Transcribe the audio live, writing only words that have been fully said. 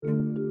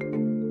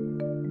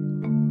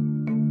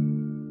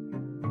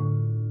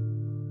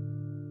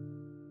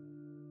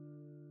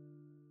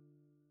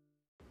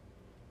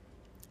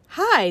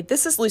Hi,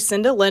 this is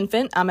Lucinda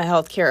Linfant. I'm a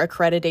healthcare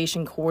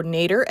accreditation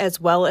coordinator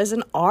as well as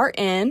an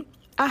RN.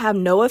 I have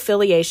no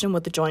affiliation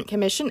with the Joint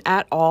Commission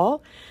at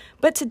all,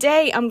 but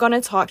today I'm going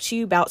to talk to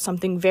you about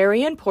something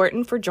very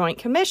important for Joint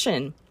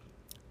Commission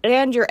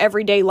and your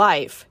everyday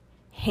life: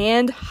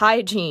 hand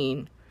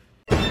hygiene.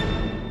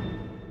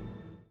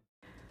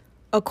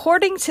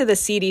 According to the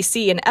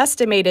CDC, an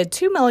estimated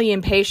 2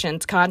 million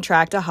patients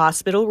contract a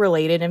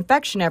hospital-related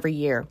infection every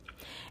year,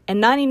 and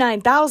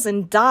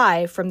 99,000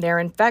 die from their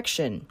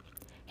infection.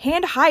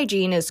 Hand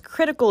hygiene is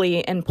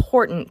critically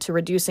important to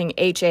reducing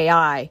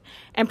HAI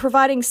and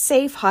providing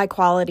safe,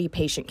 high-quality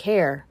patient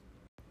care.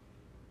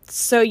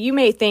 So you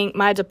may think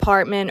my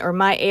department or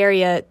my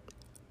area,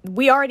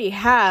 we already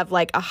have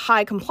a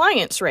high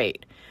compliance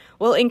rate.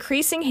 Well,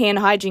 increasing hand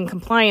hygiene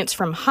compliance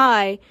from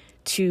high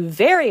to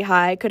very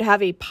high could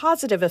have a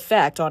positive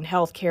effect on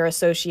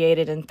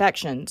healthcare-associated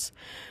infections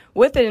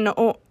within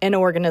an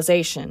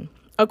organization,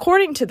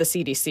 according to the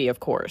CDC,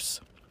 of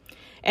course.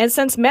 And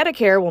since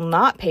Medicare will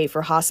not pay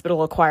for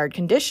hospital-acquired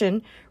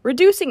condition,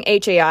 reducing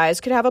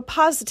HAIs could have a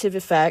positive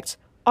effect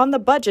on the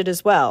budget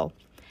as well.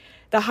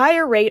 The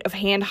higher rate of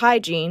hand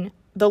hygiene,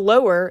 the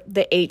lower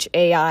the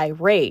HAI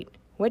rate,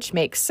 which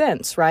makes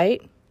sense,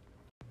 right?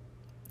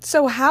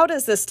 So how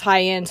does this tie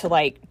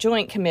into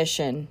Joint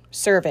Commission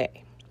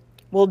survey?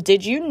 Well,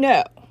 did you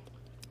know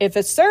if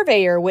a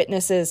surveyor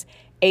witnesses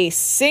a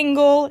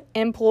single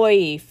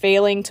employee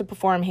failing to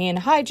perform hand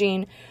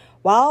hygiene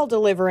while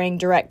delivering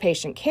direct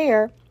patient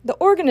care, the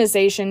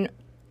organization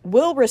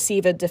will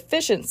receive a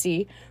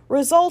deficiency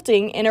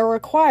resulting in a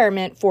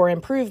requirement for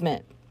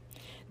improvement.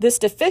 This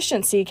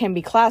deficiency can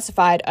be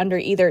classified under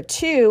either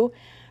two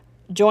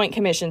Joint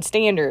Commission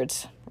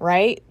standards,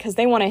 right? Because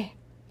they want to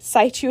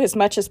cite you as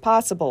much as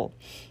possible.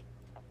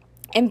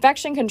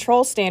 Infection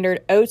Control Standard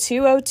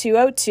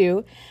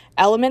 020202,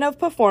 Element of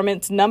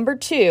Performance Number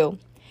 2,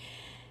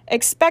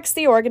 expects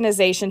the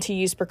organization to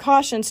use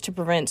precautions to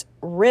prevent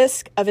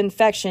risk of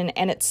infection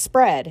and its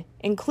spread,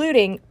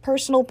 including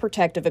personal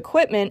protective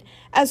equipment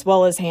as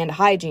well as hand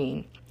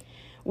hygiene,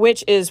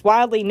 which is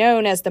widely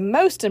known as the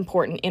most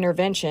important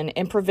intervention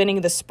in preventing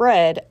the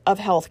spread of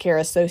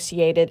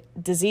healthcare-associated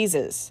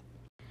diseases.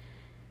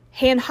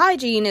 Hand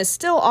hygiene is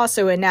still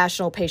also a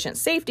National Patient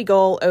Safety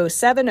Goal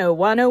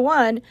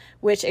 070101,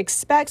 which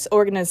expects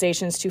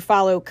organizations to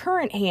follow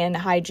current hand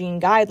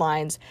hygiene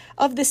guidelines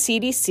of the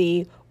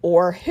CDC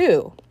or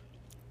WHO.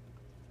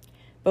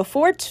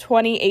 Before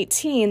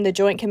 2018, the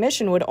Joint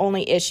Commission would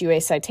only issue a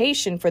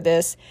citation for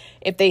this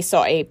if they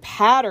saw a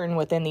pattern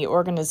within the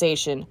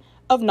organization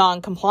of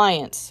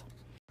noncompliance.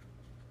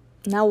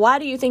 Now, why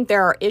do you think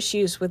there are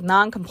issues with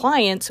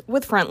noncompliance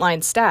with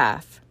frontline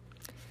staff?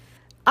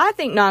 I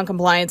think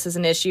noncompliance is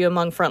an issue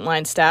among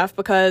frontline staff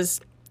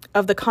because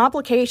of the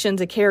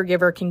complications a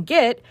caregiver can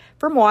get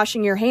from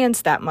washing your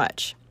hands that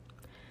much.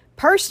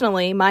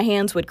 Personally, my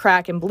hands would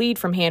crack and bleed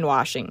from hand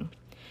washing.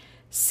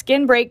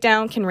 Skin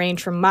breakdown can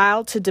range from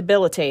mild to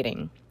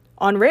debilitating.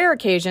 On rare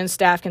occasions,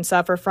 staff can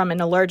suffer from an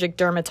allergic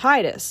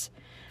dermatitis.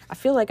 I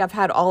feel like I've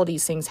had all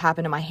these things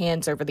happen to my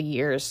hands over the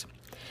years.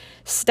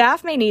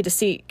 Staff may need to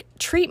seek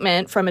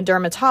treatment from a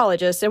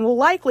dermatologist and will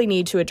likely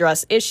need to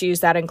address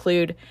issues that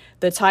include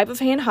the type of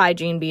hand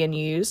hygiene being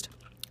used,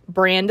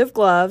 brand of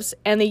gloves,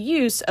 and the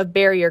use of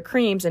barrier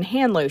creams and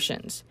hand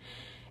lotions.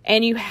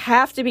 And you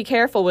have to be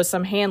careful with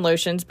some hand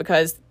lotions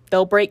because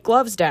they'll break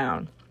gloves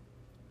down.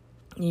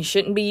 You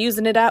shouldn't be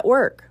using it at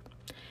work.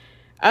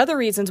 Other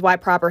reasons why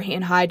proper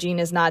hand hygiene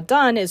is not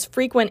done is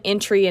frequent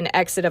entry and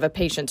exit of a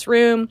patient's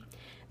room.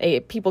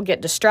 People get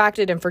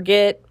distracted and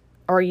forget,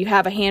 or you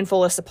have a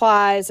handful of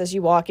supplies as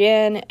you walk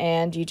in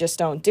and you just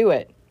don't do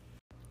it.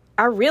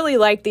 I really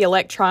like the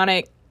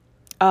electronic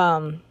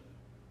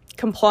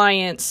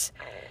compliance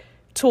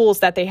tools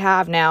that they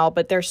have now,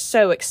 but they're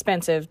so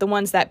expensive. The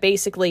ones that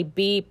basically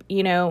beep,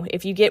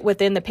 if you get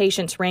within the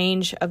patient's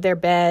range of their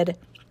bed,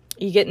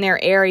 you get in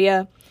their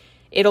area,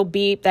 it'll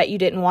beep that you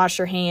didn't wash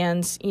your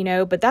hands,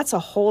 but that's a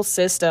whole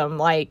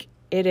system.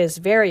 It is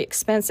very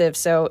expensive,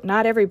 so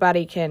not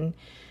everybody's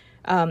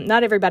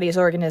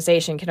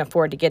organization can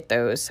afford to get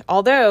those,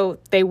 although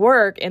they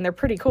work and they're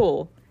pretty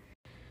cool.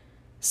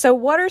 So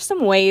what are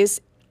some ways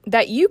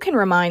that you can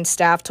remind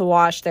staff to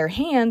wash their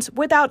hands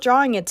without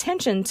drawing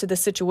attention to the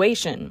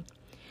situation?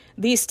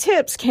 These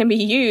tips can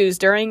be used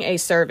during a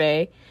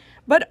survey,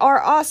 but are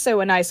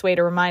also a nice way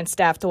to remind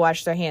staff to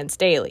wash their hands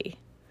daily.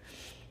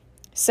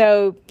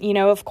 So,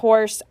 of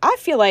course, I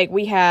feel like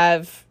we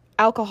have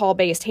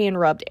alcohol-based hand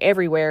rubbed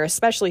everywhere,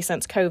 especially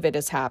since COVID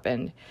has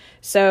happened.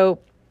 So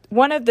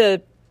one of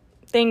the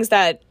things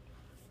that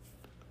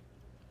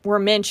were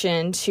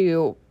mentioned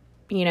to,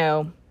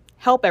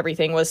 help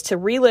everything was to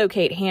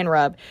relocate hand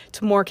rub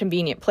to more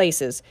convenient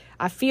places.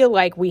 I feel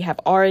like we have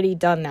already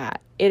done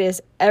that. It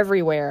is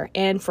everywhere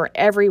and for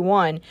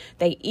everyone.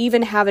 They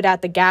even have it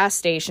at the gas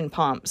station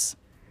pumps.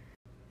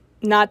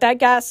 Not that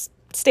gas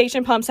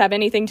station pumps have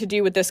anything to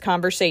do with this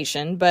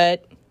conversation,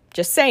 but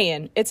just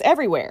saying, it's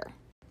everywhere.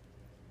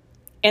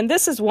 And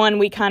this is one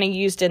we kind of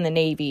used in the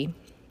Navy.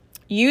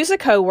 Use a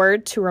code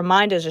word to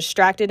remind a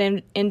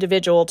distracted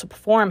individual to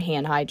perform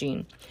hand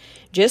hygiene.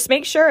 Just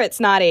make sure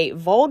it's not a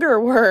vulgar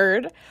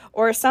word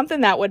or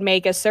something that would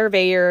make a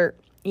surveyor,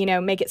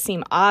 make it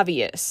seem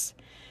obvious.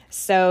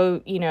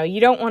 So, you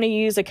don't want to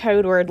use a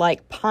code word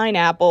like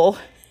pineapple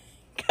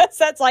because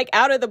that's like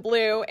out of the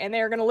blue and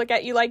they're going to look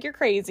at you like you're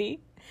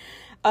crazy.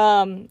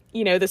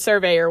 The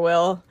surveyor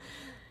will.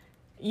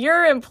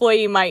 Your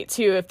employee might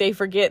too if they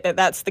forget that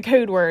that's the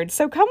code word.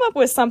 So come up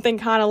with something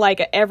kind of like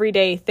an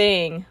everyday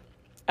thing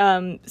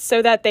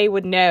so that they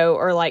would know,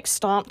 or like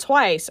stomp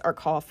twice or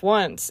cough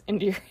once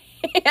into your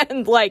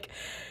hand. Like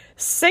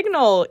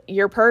signal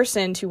your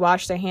person to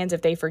wash their hands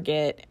if they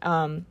forget.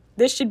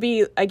 This should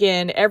be,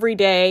 again, every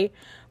day,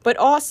 but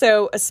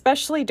also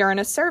especially during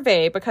a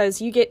survey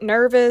because you get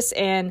nervous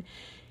and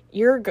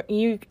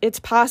it's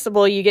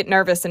possible you get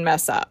nervous and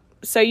mess up.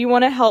 So you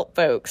want to help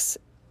folks.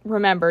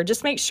 Remember,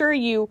 just make sure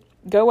you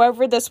go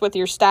over this with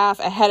your staff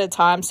ahead of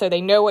time so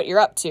they know what you're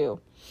up to.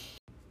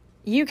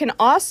 You can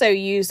also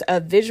use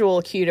a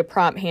visual cue to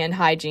prompt hand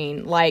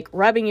hygiene, like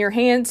rubbing your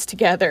hands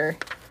together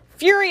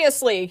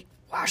furiously.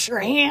 Wash your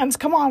hands.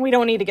 Come on, we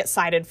don't need to get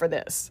cited for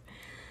this.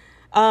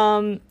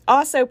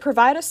 Also,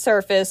 provide a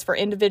surface for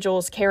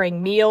individuals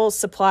carrying meals,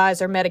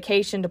 supplies, or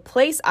medication to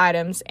place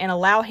items and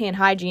allow hand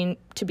hygiene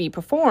to be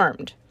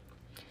performed.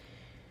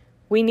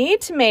 We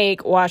need to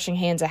make washing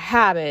hands a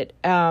habit,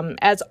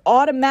 as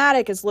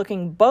automatic as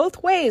looking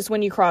both ways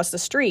when you cross the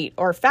street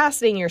or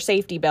fastening your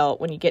safety belt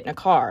when you get in a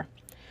car.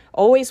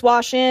 Always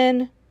wash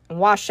in and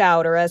wash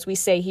out, or as we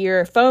say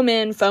here, foam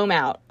in, foam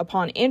out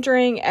upon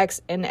entering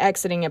and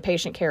exiting a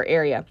patient care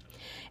area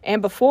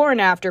and before and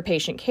after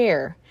patient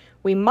care.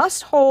 We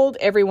must hold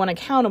everyone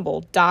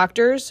accountable: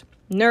 doctors,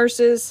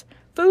 nurses,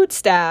 food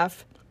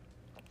staff,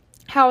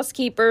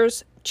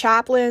 housekeepers,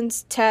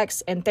 chaplains,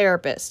 techs, and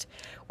therapists.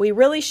 We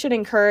really should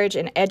encourage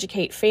and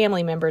educate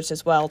family members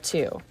as well,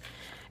 too.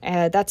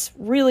 That's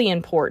really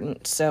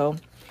important. So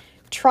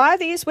try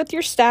these with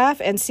your staff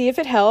and see if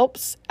it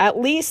helps. At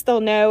least they'll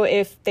know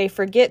if they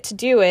forget to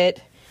do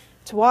it,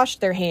 to wash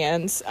their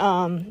hands.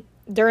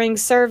 During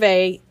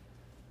survey,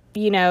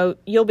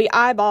 you'll be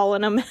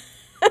eyeballing them,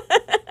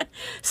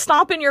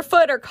 stomping your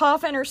foot or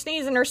coughing or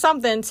sneezing or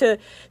something to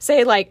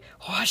say like,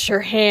 wash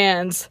your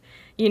hands,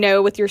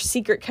 with your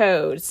secret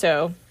code.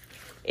 So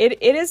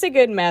it is a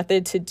good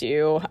method to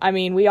do. I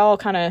mean, we all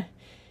kind of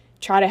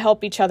try to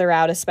help each other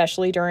out,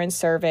 especially during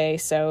survey.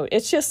 So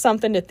it's just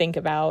something to think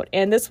about.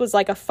 And this was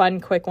like a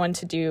fun, quick one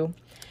to do.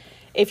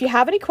 If you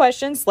have any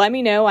questions, let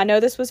me know. I know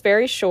this was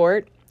very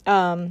short.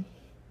 Let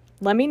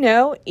me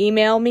know,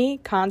 email me,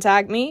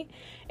 contact me,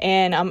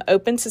 and I'm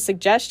open to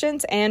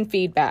suggestions and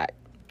feedback.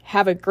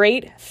 Have a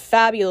great,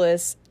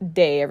 fabulous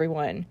day,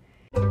 everyone.